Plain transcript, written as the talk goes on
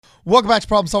Welcome back to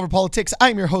Problem Solver Politics.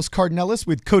 I'm your host, Cardinellis,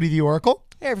 with Cody the Oracle.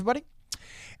 Hey, everybody.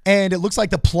 And it looks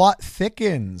like the plot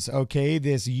thickens, okay?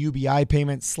 This UBI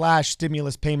payment /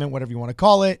 stimulus payment, whatever you want to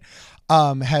call it,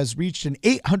 has reached an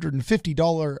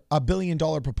 $850 billion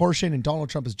proportion, and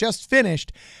Donald Trump has just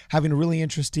finished having a really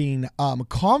interesting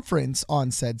conference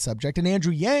on said subject. And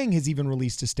Andrew Yang has even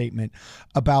released a statement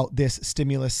about this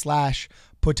stimulus /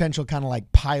 potential kind of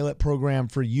like pilot program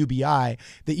for UBI that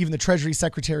even the Treasury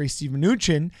Secretary, Steve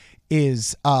Mnuchin,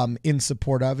 is in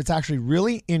support of. It's actually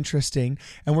really interesting,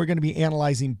 and we're going to be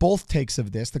analyzing both takes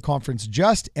of this. The conference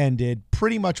just ended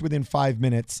pretty much within 5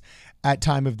 minutes at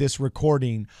time of this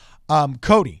recording.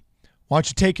 Cody, why don't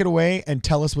you take it away and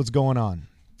tell us what's going on?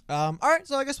 All right,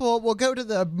 so I guess we'll go to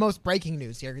the most breaking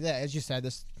news here. As you said,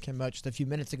 this came out just a few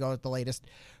minutes ago at the latest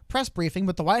press briefing,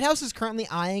 but the White House is currently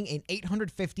eyeing an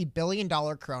 $850 billion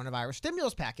coronavirus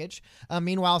stimulus package.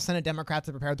 Meanwhile, Senate Democrats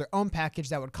have prepared their own package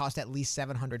that would cost at least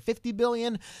 $750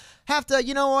 billion. Have to,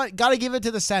 you know what, got to give it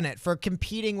to the Senate for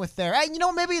competing with their,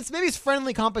 maybe it's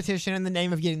friendly competition in the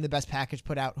name of getting the best package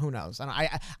put out. Who knows? And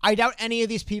I doubt any of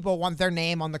these people want their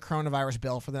name on the coronavirus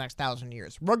bill for the next 1,000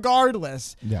 years.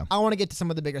 Regardless, I want to get to some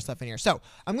of the bigger stuff in here. So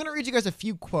I'm going to read you guys a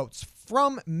few quotes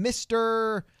from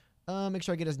Mr. Make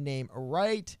sure I get his name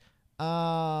right.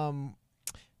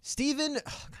 Stephen.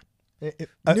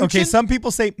 Okay, some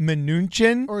people say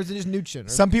Mnuchin. Or is it just Mnuchin?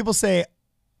 Some people say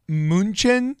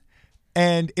Munchin.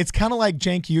 And it's kind of like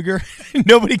Cenk Uygur.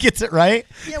 Nobody gets it right.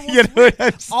 Yeah, well,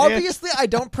 obviously, I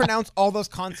don't pronounce all those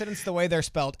consonants the way they're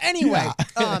spelled. Anyway,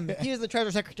 he is the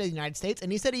Treasury Secretary of the United States, and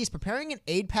he said he's preparing an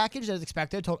aid package that is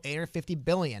expected to total $850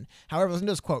 billion. However, listen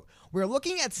to his quote. We're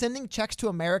looking at sending checks to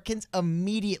Americans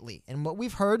immediately. And what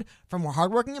we've heard from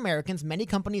hardworking Americans, many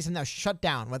companies have now shut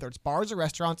down, whether it's bars or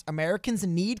restaurants. Americans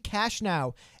need cash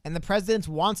now, and the president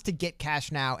wants to get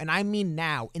cash now. And I mean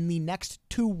now, in the next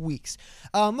 2 weeks.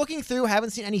 Looking through,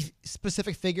 haven't seen any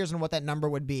specific figures on what that number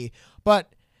would be,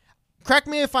 but correct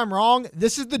me if I'm wrong,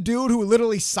 this is the dude who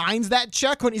literally signs that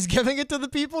check when he's giving it to the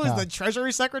people. He's the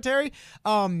Treasury Secretary.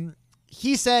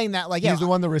 He's saying that, like, he's the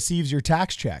one that receives your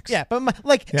tax checks. Yeah, but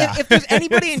if there's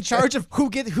anybody in charge of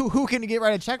who can get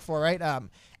write a check for, right?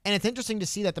 And it's interesting to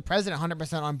see that the president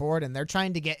 100% on board, and they're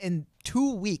trying to get in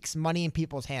 2 weeks money in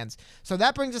people's hands. So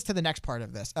that brings us to the next part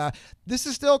of this. This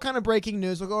is still kind of breaking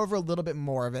news. We'll go over a little bit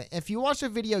more of it. If you watched a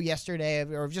video yesterday,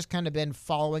 or have just kind of been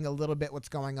following a little bit what's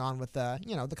going on with the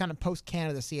kind of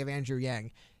post-candidacy of Andrew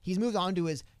Yang, he's moved on to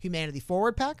his Humanity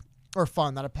Forward PAC, or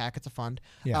fund, not a PAC, it's a fund.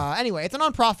 Yeah. Anyway, it's a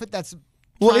nonprofit that's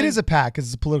it is a PAC because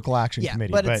it's a political action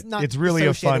committee, but it's really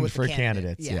a fund for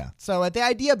candidates. Yeah. So the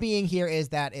idea being here is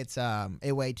that it's a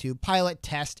way to pilot,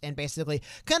 test, and basically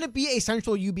kind of be a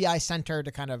central UBI center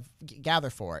to kind of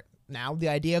gather for it. Now, the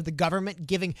idea of the government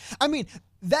giving,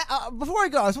 that before I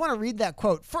go, I just want to read that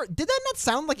quote. Did that not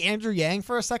sound like Andrew Yang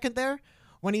for a second there?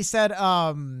 When he said,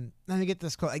 let me get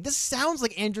this quote. Like, this sounds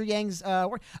like Andrew Yang's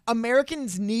word.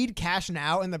 Americans need cash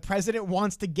now, and the president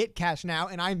wants to get cash now,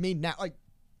 and I mean now. Like,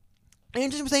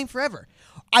 Andrew's been saying forever.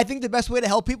 I think the best way to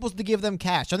help people is to give them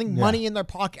cash. I think money in their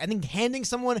pocket. I think handing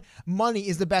someone money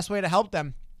is the best way to help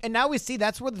them. And now we see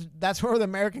that's where the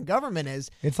American government is.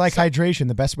 It's like hydration.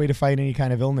 The best way to fight any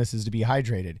kind of illness is to be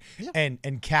hydrated. Yeah.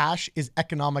 And cash is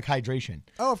economic hydration.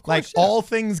 Oh, of Like course. all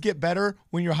things get better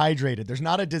when you're hydrated. There's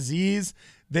not a disease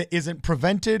that isn't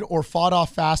prevented or fought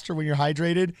off faster when you're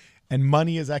hydrated. And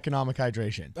money is economic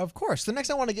hydration. Of course. So next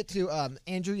I want to get to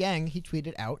Andrew Yang. He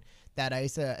tweeted out that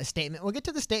is a statement. We'll get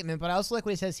to the statement, but I also like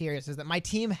what he says here. It says that my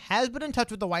team has been in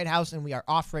touch with the White House and we are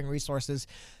offering resources.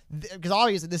 Because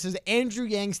obviously this is Andrew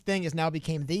Yang's thing has now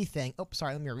became the thing. Oh,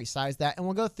 sorry, let me resize that. And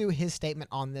we'll go through his statement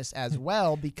on this as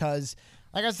well because,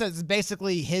 like I said, it's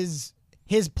basically his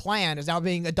plan is now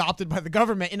being adopted by the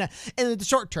government in the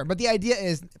short term. But the idea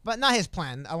is, but not his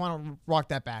plan. I want to walk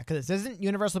that back because this isn't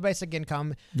universal basic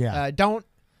income. Yeah.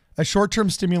 A short-term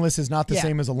stimulus is not the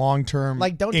same as a long-term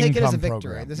don't take it as a victory.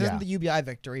 Program. This isn't the UBI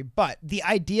victory, but the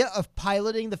idea of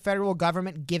piloting the federal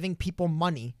government giving people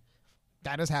money,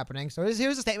 that is happening. So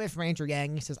here's a statement from Andrew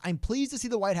Yang. He says, I'm pleased to see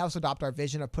the White House adopt our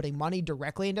vision of putting money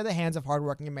directly into the hands of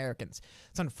hardworking Americans.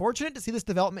 It's unfortunate to see this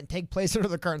development take place under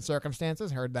the current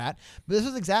circumstances. Heard that. But this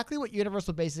is exactly what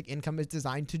universal basic income is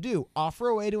designed to do. Offer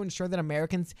a way to ensure that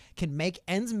Americans can make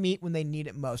ends meet when they need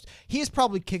it most. He is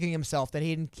probably kicking himself that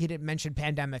he didn't mention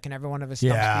pandemic in every one of his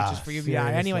stump speeches for UBI.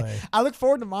 Seriously. Anyway, I look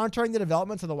forward to monitoring the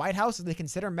developments of the White House as they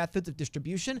consider methods of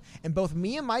distribution. And both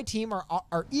me and my team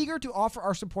are eager to offer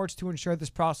our supports to ensure this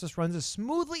process runs as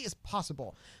smoothly as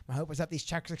possible. My hope is that these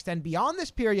checks extend beyond this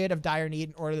period of dire need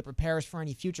in order to prepare us for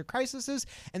any future crises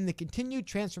and the continued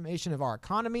transformation of our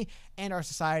economy and our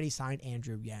society, signed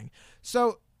Andrew Yang.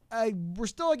 So we're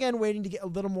still, again, waiting to get a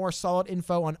little more solid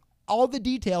info on all the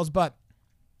details. But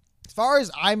as far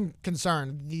as I'm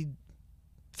concerned, the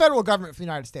federal government of the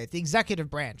United States, the executive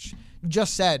branch,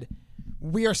 just said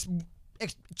we are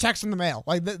checks in the mail.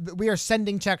 Like we are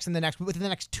sending checks within the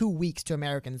next 2 weeks to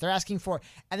Americans. They're asking for,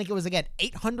 I think it was again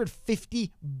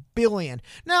 $850 billion.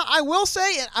 Now I will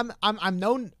say I'm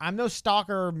no stock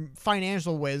or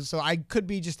financial whiz, so I could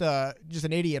be just an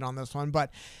idiot on this one,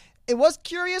 but it was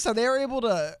curious how they were able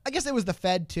to. I guess it was the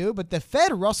Fed too, but the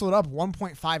Fed rustled up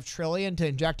 $1.5 trillion to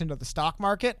inject into the stock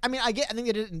market. I mean, I think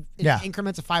they did it in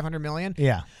increments of $500 million.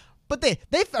 Yeah. But they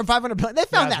found $500 billion. They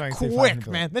found that quick,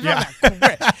 man. They found that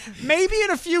quick. Maybe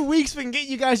in a few weeks we can get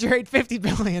you guys your $850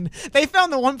 billion. They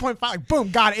found the 1.5. Like, boom,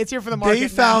 got it. It's here for the market. They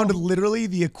found literally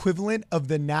the equivalent of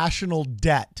the national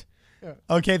debt. Yeah.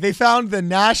 Okay, they found the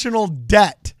national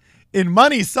debt in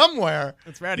money somewhere.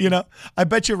 It's ready. You know, I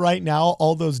bet you right now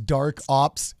all those dark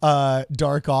ops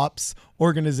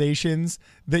organizations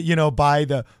that, you know, buy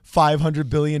the $500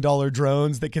 billion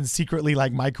drones that can secretly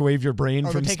like microwave your brain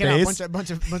from space. Out a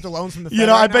bunch of loans from the Fed. You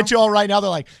know, I bet you all right now they're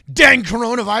like, dang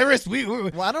coronavirus,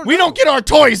 we don't get our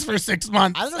toys for 6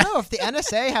 months. I don't know if the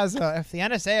NSA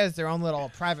has their own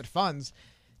little private funds.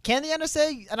 Can the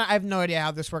NSA, and I have no idea how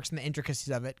this works in the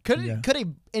intricacies of it, could a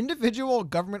individual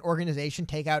government organization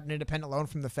take out an independent loan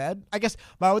from the Fed? I guess,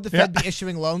 why would the Fed be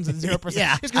issuing loans at 0%?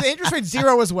 Yeah. Just because the interest rate's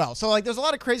zero as well. So, like, there's a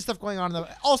lot of crazy stuff going on.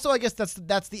 Also, I guess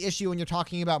that's the issue when you're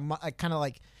talking about kind of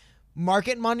like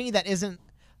market money that isn't.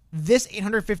 This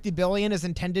 $850 billion is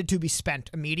intended to be spent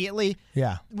immediately.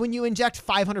 Yeah. When you inject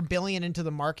 $500 billion into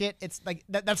the market, it's like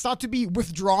that's not to be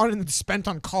withdrawn and spent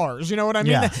on cars. You know what I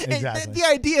mean? Yeah, exactly. The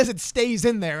idea is it stays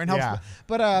in there and helps.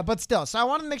 Yeah. But still, so I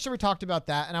wanted to make sure we talked about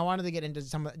that, and I wanted to get into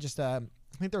some I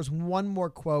think there was one more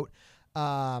quote.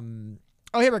 Here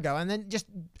we go. And then just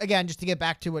to get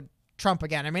back to what Trump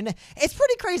again. I mean, it's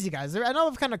pretty crazy, guys. I know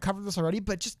I've kind of covered this already,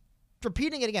 but just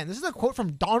repeating it again. This is a quote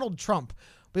from Donald Trump.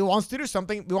 We want to do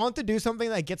something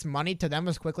that gets money to them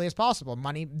as quickly as possible.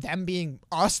 Money, them being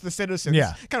us, the citizens.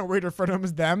 Yeah. Kind of weird to refer to him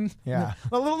as them. Yeah.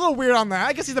 A little weird on that.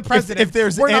 I guess he's the president. If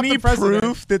there's any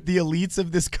proof that the elites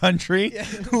of this country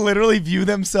literally view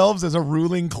themselves as a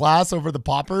ruling class over the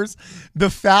paupers, the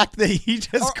fact that he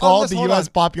just called the U.S.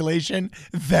 population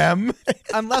them.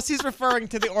 Unless he's referring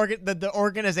to the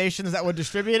organizations that would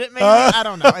distribute it, maybe. I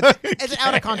don't know. It's an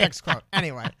out of context quote.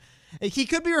 Anyway. He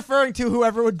could be referring to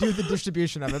whoever would do the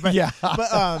distribution of it. But, yeah.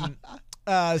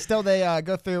 Still, they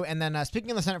go through. And then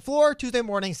speaking of the Senate floor, Tuesday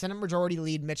morning, Senate Majority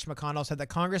Leader Mitch McConnell said that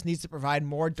Congress needs to provide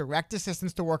more direct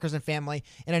assistance to workers and family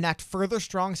and enact further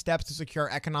strong steps to secure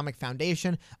economic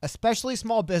foundation, especially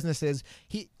small businesses.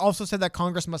 He also said that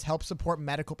Congress must help support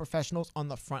medical professionals on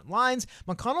the front lines.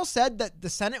 McConnell said that the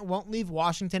Senate won't leave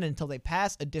Washington until they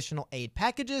pass additional aid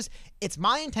packages. It's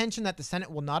my intention that the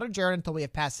Senate will not adjourn until we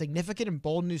have passed significant and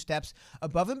bold new steps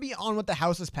above and beyond what the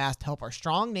House has passed to help our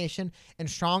strong nation and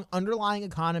strong underlying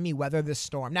economy weather this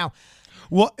storm. Now,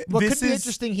 what could be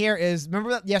interesting here is, remember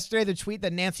that yesterday the tweet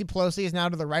that Nancy Pelosi is now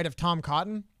to the right of Tom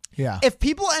Cotton? Yeah. If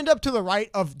people end up to the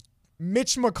right of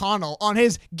Mitch McConnell on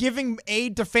his giving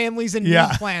aid to families in need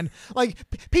plan, like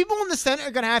people in the Senate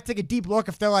are going to have to take a deep look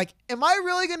if they're like, am I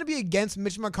really going to be against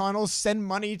Mitch McConnell's send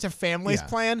money to families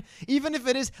plan? Even if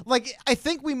it is like, I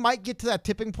think we might get to that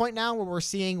tipping point now where we're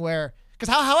seeing where,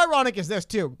 because how ironic is this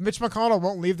too? Mitch McConnell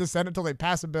won't leave the Senate until they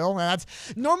pass a bill. And that's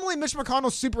normally Mitch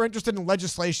McConnell's super interested in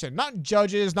legislation, not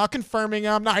judges, not confirming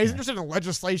them. No, he's interested in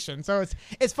legislation. So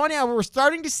it's funny how we're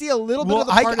starting to see a little bit of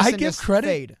the partisanness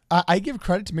fade. I give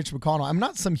credit to Mitch McConnell. I'm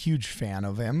not some huge fan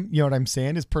of him. You know what I'm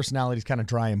saying? His personality is kind of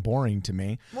dry and boring to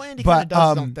me. Well, Andy kind of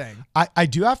does his own thing. I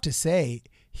do have to say,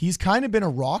 he's kind of been a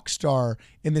rock star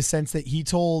in the sense that he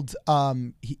told,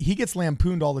 he gets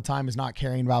lampooned all the time as not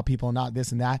caring about people and not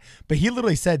this and that. But he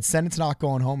literally said, Senate's not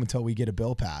going home until we get a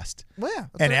bill passed. Well, yeah.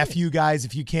 And F you guys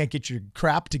if you can't get your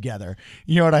crap together.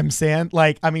 You know what I'm saying?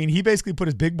 Like, I mean, he basically put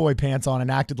his big boy pants on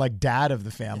and acted like dad of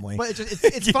the family. But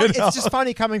it's funny. It's just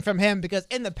funny coming from him because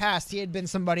in the past he had been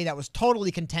somebody that was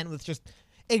totally content with just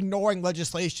ignoring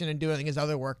legislation and doing his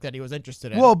other work that he was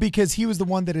interested in. Well, because he was the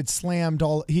one that had slammed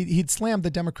he'd slammed the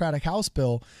Democratic House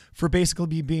bill for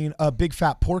basically being a big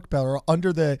fat pork belly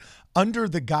under the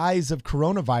guise of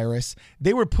coronavirus.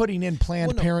 They were putting in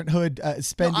Planned Parenthood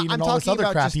spending and all this other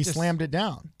crap. He slammed it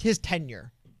down. His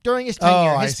tenure. during his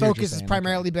tenure, I his see what you're focus has saying.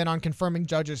 primarily been on confirming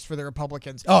judges for the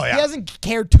Republicans. Oh, yeah. He hasn't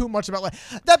cared too much about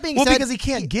that being Well, said, because he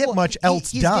can't get much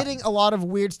else he's done. getting a lot of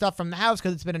weird stuff from the House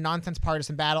because it's been a nonsense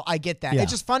partisan battle. I get that. Yeah.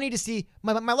 It's just funny to see.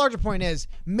 My larger point is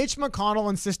Mitch McConnell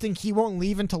insisting he won't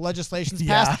leave until legislation's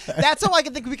passed. That's how I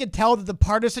think we can tell that the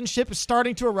partisanship is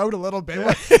starting to erode a little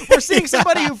bit. We're seeing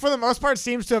somebody who, for the most part,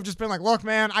 seems to have just been like, look,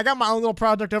 man, I got my own little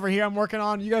project over here I'm working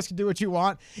on. You guys can do what you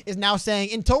want, is now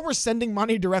saying, until we're sending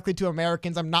money directly to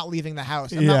Americans, I'm not leaving the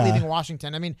House. I'm not leaving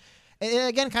Washington. I mean, it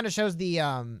again kind of shows the,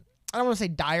 I don't want to say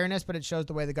direness, but it shows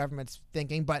the way the government's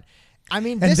thinking. But I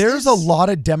mean, and there's a lot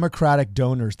of Democratic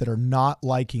donors that are not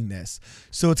liking this.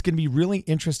 So it's going to be really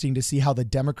interesting to see how the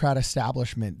Democrat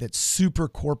establishment that's super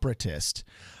corporatist,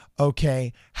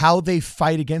 okay, how they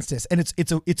fight against this. And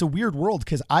it's a weird world,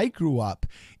 because I grew up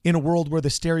in a world where the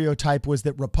stereotype was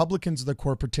that Republicans are the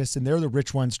corporatists and they're the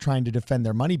rich ones trying to defend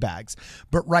their money bags.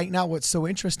 But right now, what's so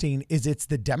interesting is it's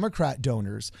the Democrat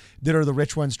donors that are the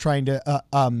rich ones trying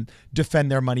to defend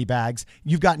their money bags.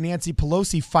 You've got Nancy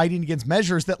Pelosi fighting against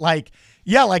measures that, like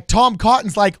Tom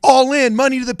Cotton's like, all in,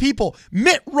 money to the people.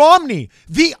 Mitt Romney,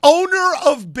 the owner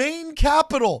of Bain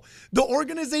Capital, the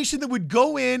organization that would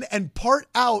go in and part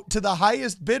out to the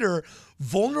highest bidder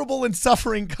vulnerable and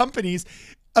suffering companies.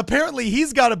 Apparently,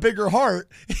 he's got a bigger heart.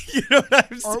 You know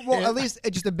what I'm saying? Or, well, at least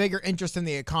it's just a bigger interest in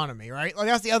the economy, right? Like,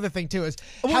 that's the other thing, too, is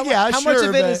Well, how much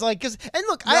of it is like, because, and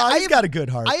look, he's got a good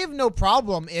heart. I have no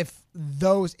problem if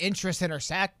those interests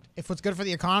intersect. If what's good for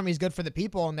the economy is good for the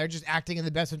people, and they're just acting in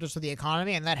the best interest of the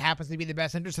economy, and that happens to be the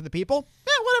best interest of the people,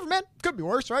 yeah, whatever, man. Could be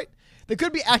worse, right? They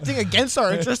could be acting against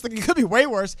our interests. Like, it could be way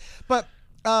worse. But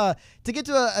to get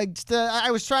to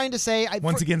I was trying to say,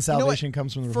 once again, salvation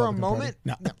comes from the Republican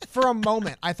Party. For a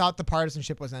moment, I thought the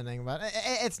partisanship was ending, but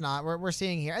it's not. We're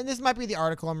seeing here, and this might be the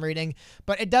article I'm reading,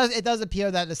 but it does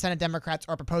appear that the Senate Democrats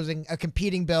are proposing a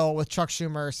competing bill with Chuck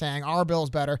Schumer saying our bill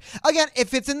is better. Again,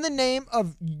 if it's in the name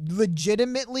of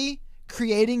legitimately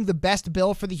creating the best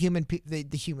bill for the human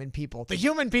people,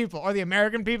 or the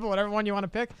American people, whatever one you want to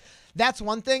pick, that's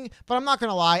one thing. But I'm not going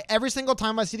to lie. Every single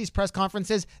time I see these press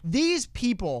conferences, these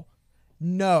people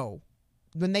know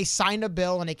when they sign a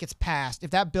bill and it gets passed,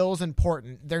 if that bill is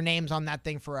important, their name's on that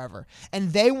thing forever.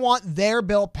 And they want their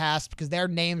bill passed because their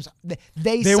names,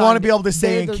 they want to be able to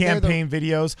say in campaign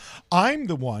videos, I'm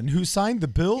the one who signed the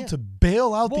bill to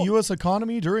bail out the U.S.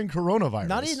 economy during coronavirus.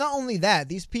 Not only that,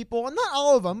 these people, and not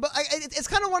all of them, but it's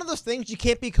kind of one of those things. You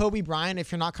can't be Kobe Bryant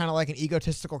if you're not kind of like an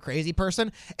egotistical crazy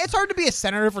person. It's hard to be a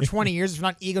senator for 20 years if you're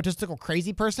not an egotistical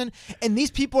crazy person. And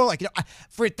these people are like,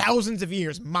 for thousands of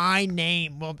years, my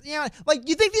name will, like,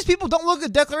 you think these people don't look at the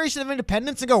Declaration of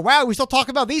Independence and go, wow, we still talk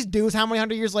about these dudes how many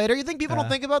hundred years later? You think people don't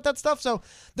think about that stuff? So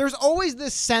there's always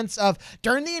this sense of,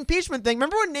 during the impeachment thing,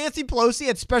 remember when Nancy Pelosi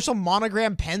had special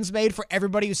monogram pens made for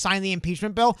everybody who signed the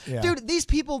impeachment bill? Yeah. Dude, these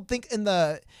people think and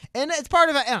it's part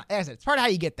of it. As I said, it's part of how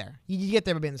you get there. You get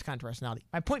there by being this kind of personality.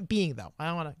 My point being, though, I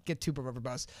don't want to get too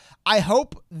verbose. I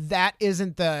hope that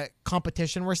isn't the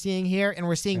competition we're seeing here, and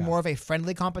we're seeing more of a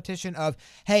friendly competition of,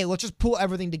 hey, let's just pull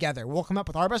everything together. We'll come up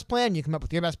with our best plan. You come up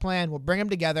with your best plan. We'll bring them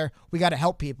together. We got to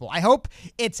help people. I hope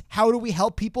it's how do we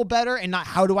help people better and not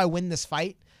how do I win this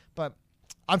fight. But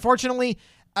unfortunately,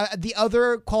 the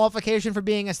other qualification for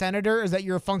being a senator is that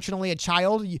you're functionally a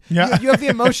child. You have the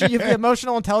emotion, you have the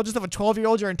emotional intelligence of a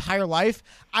 12-year-old your entire life.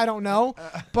 I don't know,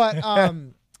 but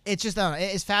it's just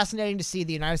it's fascinating to see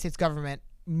the United States government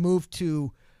move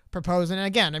to propose. And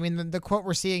again, I mean, the quote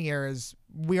we're seeing here is,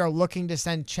 we are looking to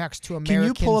send checks to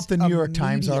Americans. Can you pull up the New York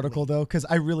Times article, though? Because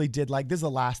I really did like, this is the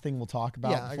last thing we'll talk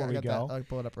about before we go. I'll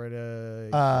pull it up right.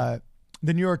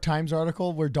 The New York Times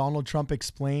article where Donald Trump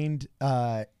explained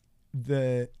what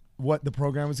the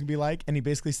program was going to be like. And he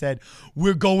basically said,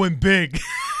 we're going big.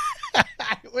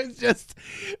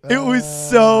 It was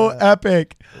so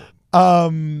epic. We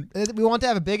want to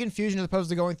have a big infusion as opposed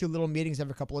to going through little meetings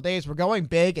every couple of days. We're going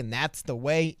big, and that's the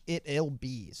way it'll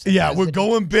be. So we're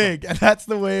going big, and that's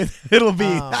the way it'll be.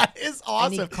 That is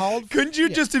awesome. Couldn't you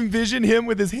just envision him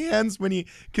with his hands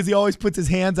because he always puts his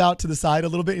hands out to the side a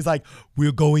little bit. He's like,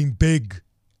 we're going big,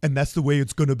 and that's the way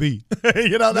it's going to be.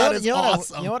 That is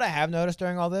awesome. You know what I have noticed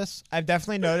during all this? I've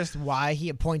definitely noticed why he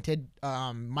appointed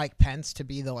Mike Pence to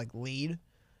be the lead.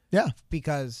 Yeah.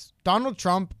 Because Donald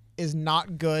Trump is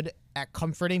not good at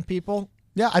comforting people.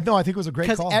 Yeah, I know. I think it was a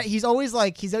great call. Because he's always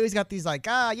got these like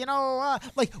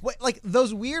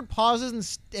those weird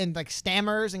pauses and like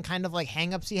stammers and kind of like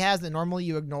hangups he has that normally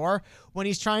you ignore when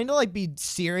he's trying to like be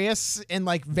serious and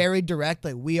like very direct.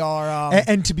 Like we are,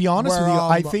 and to be honest with you,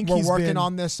 I think we're working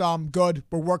on this. Good,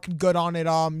 we're working good on it.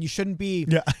 You shouldn't be.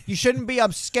 Yeah. You shouldn't be.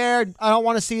 I'm scared. I don't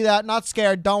want to see that. Not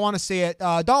scared. Don't want to see it.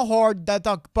 Don't hoard that.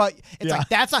 But it's like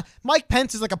that's not. Mike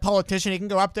Pence is like a politician. He can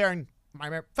go up there and.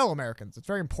 My fellow Americans, it's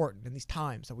very important in these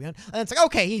times that and it's like,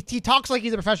 okay, he talks like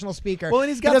he's a professional speaker. Well, and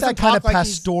he's got that kind of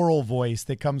pastoral voice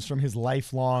that comes from his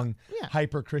lifelong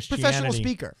hyper-Christianity. Professional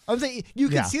speaker. I'm saying you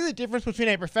can see the difference between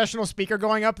a professional speaker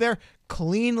going up there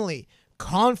cleanly,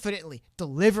 confidently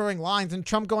delivering lines, and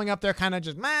Trump going up there kind of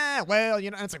just, and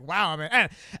it's like, wow. I mean,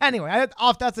 anyway,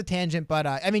 that's a tangent, but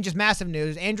just massive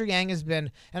news. Andrew Yang has been,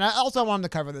 and I also wanted to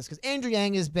cover this because Andrew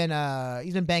Yang has been,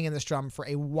 he's been banging this drum for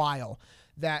a while.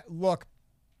 That look,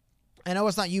 I know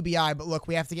it's not UBI, but look,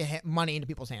 we have to get money into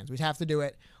people's hands. We have to do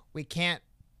it. We can't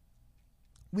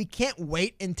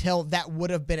wait until that would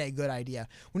have been a good idea.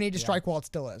 We need to strike while it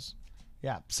still is.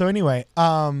 Yeah. So anyway, you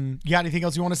got anything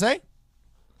else you want to say?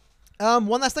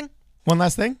 One last thing. I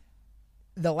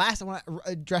want to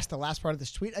address the last part of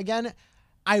this tweet again.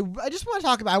 I just want to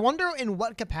talk about. I wonder in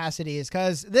what capacity is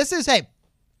because this is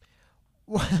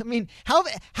I mean,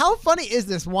 how funny is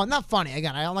this one? Not funny.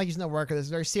 Again, I don't like using the word because it's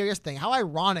a very serious thing. How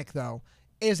ironic, though,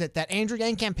 is it that Andrew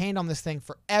Yang campaigned on this thing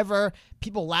forever?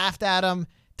 People laughed at him.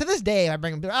 To this day, I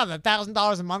bring him, the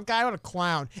 $1,000 a month guy, what a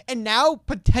clown. And now,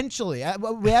 potentially,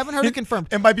 we haven't heard it confirmed.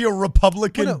 It might be a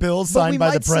Republican bill signed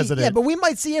by the president. But we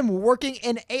might see him working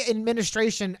in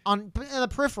administration in the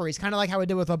peripheries, kind of like how he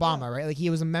did with Obama, right? Like he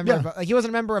was a member of, he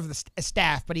wasn't a member of the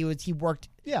staff, but he worked.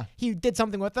 Yeah. He did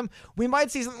something with them. We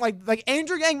might see something like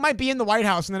Andrew Yang might be in the White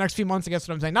House in the next few months, I guess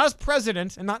what I'm saying. Not as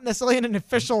president and not necessarily in an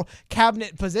official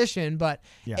cabinet position, but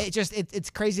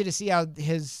it's crazy to see how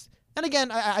his. And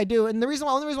again, I do, and the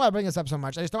only reason why I bring this up so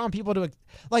much, I just don't want people to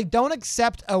don't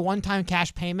accept a one-time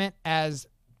cash payment as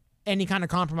any kind of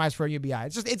compromise for a UBI.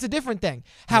 It's a different thing.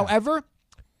 Yeah. However,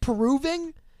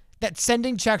 proving that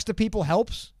sending checks to people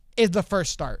helps is the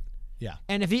first start. Yeah.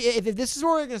 And if this is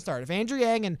where we're going to start, if Andrew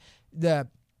Yang and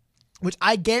which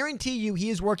I guarantee you he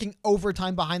is working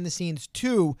overtime behind the scenes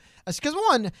too, because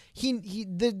one,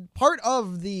 the part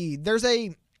of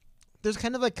there's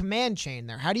kind of a command chain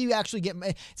there. How do you actually get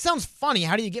money? It sounds funny.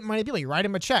 How do you get money to people? You write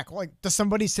them a check. Like, does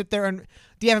somebody sit there and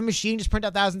do you have a machine just print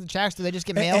out thousands of checks? Do they just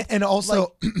get mailed? And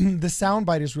also, the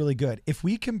soundbite is really good. If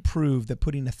we can prove that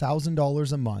putting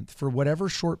 $1,000 a month for whatever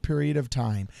short period of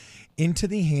time into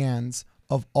the hands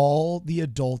of all the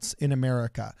adults in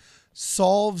America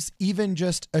solves even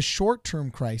just a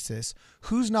short-term crisis,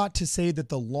 who's not to say that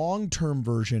the long-term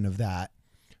version of that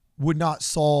would not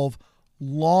solve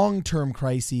long-term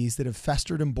crises that have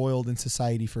festered and boiled in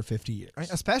society for 50 years.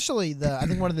 Right? Especially I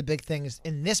think one of the big things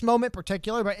in this moment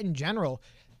particular, but in general,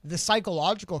 the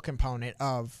psychological component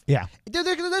of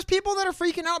there's people that are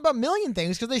freaking out about a million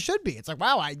things because they should be. It's like,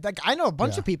 wow, I know a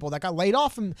bunch of people that got laid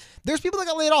off, and there's people that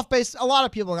got laid off a lot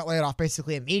of people got laid off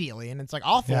basically immediately, and it's like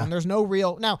awful. And there's no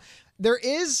real there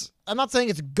is. I'm not saying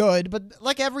it's good, but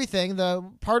like everything, the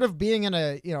part of being in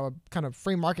a kind of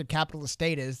free market capitalist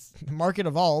state is the market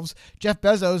evolves. Jeff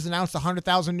Bezos announced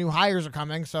 100,000 new hires are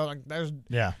coming, so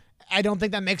I don't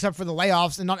think that makes up for the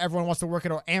layoffs, and not everyone wants to work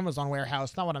at an Amazon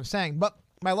warehouse. Not what I'm saying, but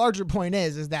my larger point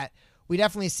is that we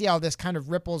definitely see how this kind of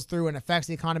ripples through and affects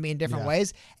the economy in different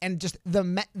ways, and just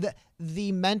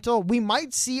the mental. We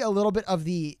might see a little bit of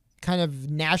the kind of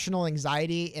national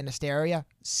anxiety and hysteria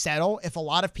settle if a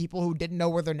lot of people who didn't know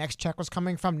where their next check was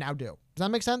coming from now do. Does that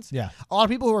make sense? Yeah. A lot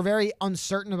of people who are very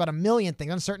uncertain about a million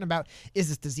things, uncertain about, is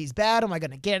this disease bad? Am I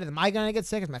going to get it? Am I going to get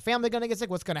sick? Is my family going to get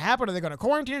sick? What's going to happen? Are they going to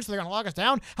quarantine? So they're going to lock us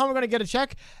down? How am I going to get a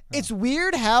check? It's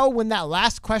weird how when that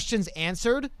last question's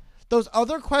answered, those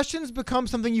other questions become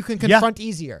something you can confront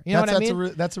easier. You know what I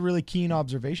mean? That's a really keen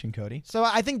observation, Cody. So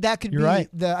I think that could be right.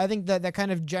 I think that kind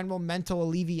of general mental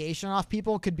alleviation off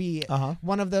people could be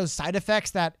one of those side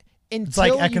effects that it's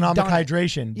like economic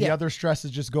hydration. The other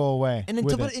stresses just go away. And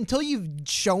until you've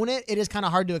shown it, it is kind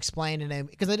of hard to explain. And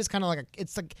because it is kind of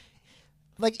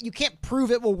like you can't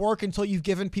prove it will work until you've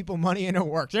given people money and it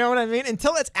works. You know what I mean?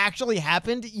 Until it's actually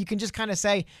happened, you can just kind of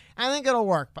say, I think it'll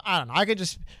work. But I don't know. I could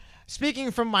just...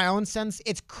 Speaking from my own sense,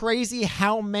 it's crazy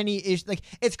how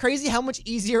it's crazy how much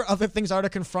easier other things are to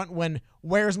confront when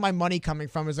where's my money coming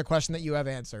from is a question that you have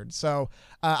answered. So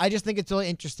I just think it's really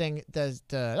interesting.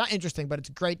 Not interesting, but it's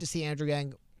great to see Andrew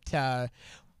Yang.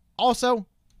 Also,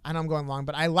 I know I'm going long,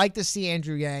 but I like to see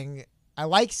Andrew Yang. I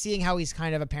like seeing how he's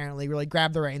kind of apparently really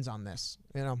grabbed the reins on this.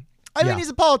 I mean, he's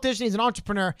a politician. He's an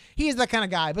entrepreneur. He's that kind of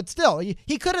guy. But still,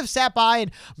 he could have sat by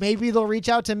and maybe they'll reach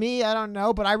out to me. I don't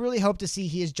know. But I really hope to see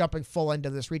he is jumping full into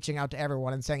this, reaching out to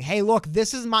everyone and saying, hey, look,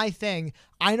 this is my thing.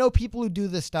 I know people who do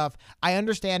this stuff. I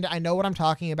understand it. I know what I'm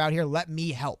talking about here. Let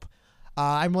me help.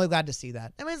 I'm really glad to see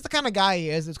that. I mean, it's the kind of guy he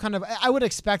is. It's kind of, I would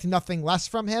expect nothing less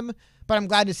from him, but I'm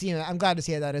glad to see him. I'm glad to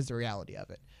see that is the reality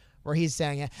of it, where he's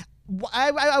saying,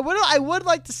 I would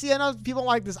like to see, I know people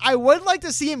like this, I would like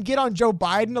to see him get on Joe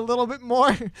Biden a little bit more.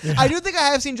 Yeah. I do think I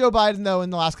have seen Joe Biden, though, in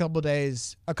the last couple of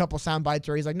days, a couple sound bites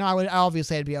where he's like, no,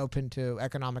 I'd be open to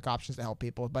economic options to help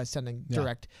people by sending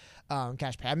direct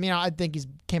cash pay. I mean, I think he's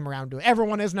came around to it.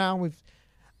 Everyone is now.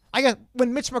 I guess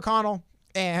when Mitch McConnell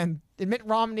and Mitt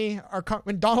Romney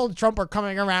when Donald Trump are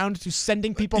coming around to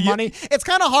sending people money, it's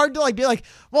kind of hard to be like,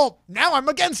 well, now I'm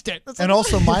against it. It's and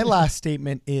also my last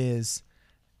statement is,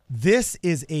 this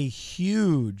is a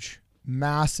huge,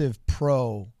 massive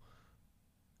pro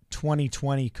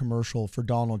 2020 commercial for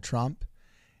Donald Trump,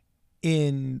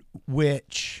 in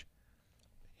which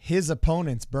his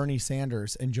opponents, Bernie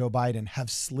Sanders and Joe Biden, have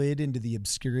slid into the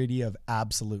obscurity of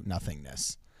absolute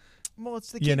nothingness. Well,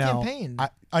 it's the key campaign.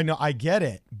 I know, I get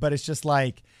it, but it's just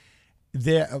like,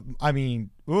 the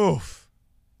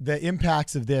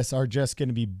impacts of this are just going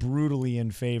to be brutally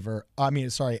against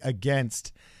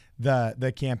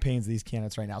the campaigns of these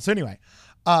candidates right now. So anyway,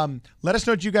 let us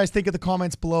know what you guys think of the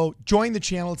comments below. Join the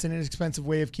channel. It's an inexpensive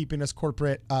way of keeping us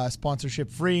corporate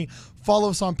sponsorship free. Follow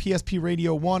us on PSP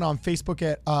Radio 1, on Facebook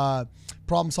at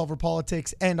Problem Solver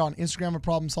Politics, and on Instagram at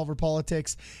Problem Solver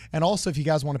Politics. And also, if you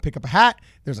guys want to pick up a hat,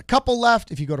 there's a couple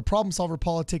left. If you go to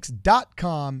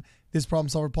problemsolverpolitics.com, this is Problem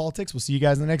Solver Politics. We'll see you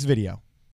guys in the next video.